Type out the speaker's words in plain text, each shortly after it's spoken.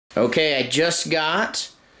Okay, I just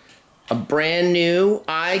got a brand new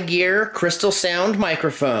iGear crystal sound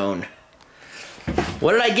microphone.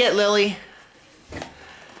 What did I get, Lily?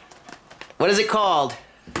 What is it called?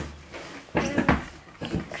 Crystal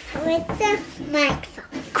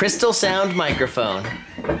microphone. Crystal sound microphone.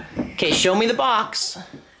 Okay, show me the box.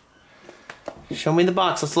 Show me the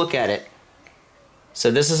box, let's look at it.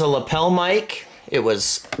 So this is a lapel mic. It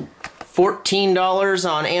was $14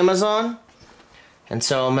 on Amazon. And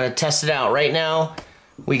so I'm gonna test it out. Right now,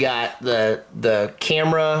 we got the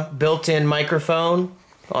camera built-in microphone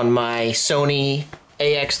on my Sony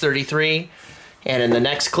AX33. And in the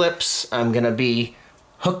next clips, I'm gonna be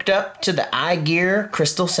hooked up to the iGear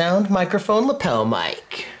crystal sound microphone lapel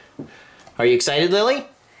mic. Are you excited, Lily?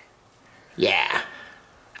 Yeah.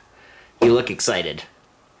 You look excited.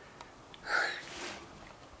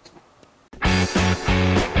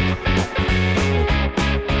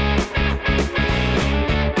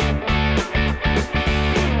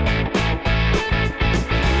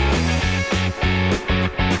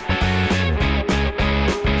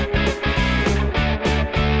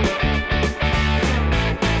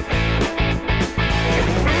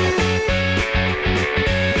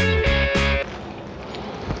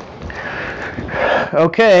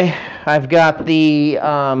 Okay, I've got the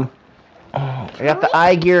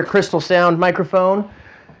iGear crystal sound microphone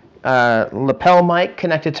lapel mic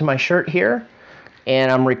connected to my shirt here,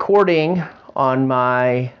 and I'm recording on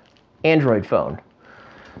my Android phone.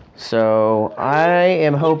 So I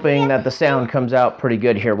am hoping that the sound comes out pretty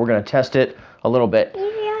good here. We're going to test it a little bit.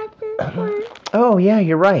 Oh yeah,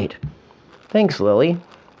 you're right. Thanks, Lily.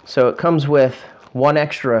 So it comes with one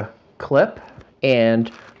extra clip and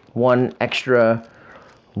one extra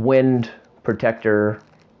wind protector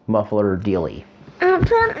muffler dealie.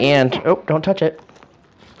 And, oh, don't touch it.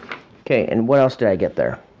 Okay, and what else did I get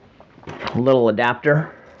there? A little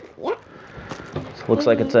adapter. Yeah. Looks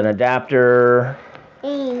like it's an adapter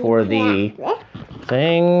for the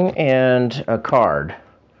thing and a card.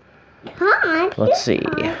 Let's see.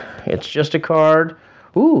 It's just a card.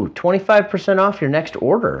 Ooh, 25% off your next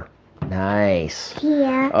order. Nice.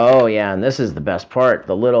 Yeah. Oh, yeah, and this is the best part.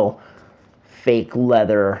 The little fake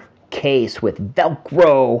leather case with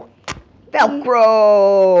Velcro.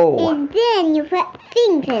 Velcro! And then you put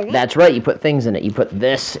things in it. That's right, you put things in it. You put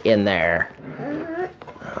this in there.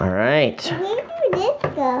 All right. Where did this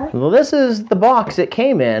go? Well, this is the box it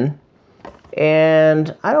came in.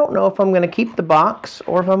 And I don't know if I'm going to keep the box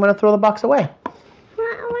or if I'm going to throw the box away. Throw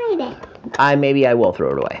it away then. Maybe I will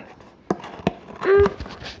throw it away.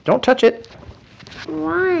 Don't touch it.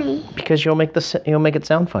 Why? Because you'll make it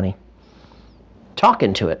sound funny. Talk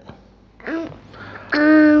into it.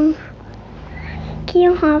 Can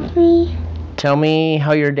you help me? Tell me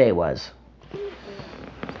how your day was.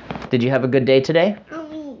 Did you have a good day today?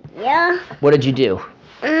 Yeah. What did you do?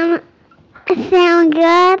 It sound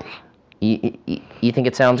good. You think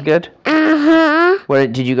it sounds good? Uh-huh. Where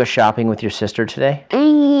did you go shopping with your sister today?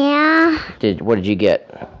 Yeah. What did you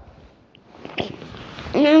get?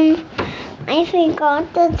 I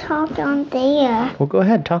forgot to talk on there. Well, go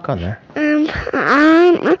ahead, talk on there.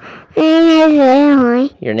 My name is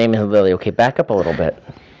Lily. Your name is Lily. Okay, back up a little bit.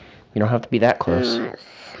 You don't have to be that close.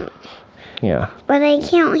 Yeah. But I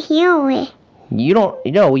can't hear it. You don't.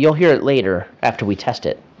 No, you'll hear it later after we test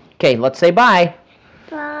it. Okay, let's say bye.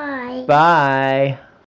 Bye. Bye.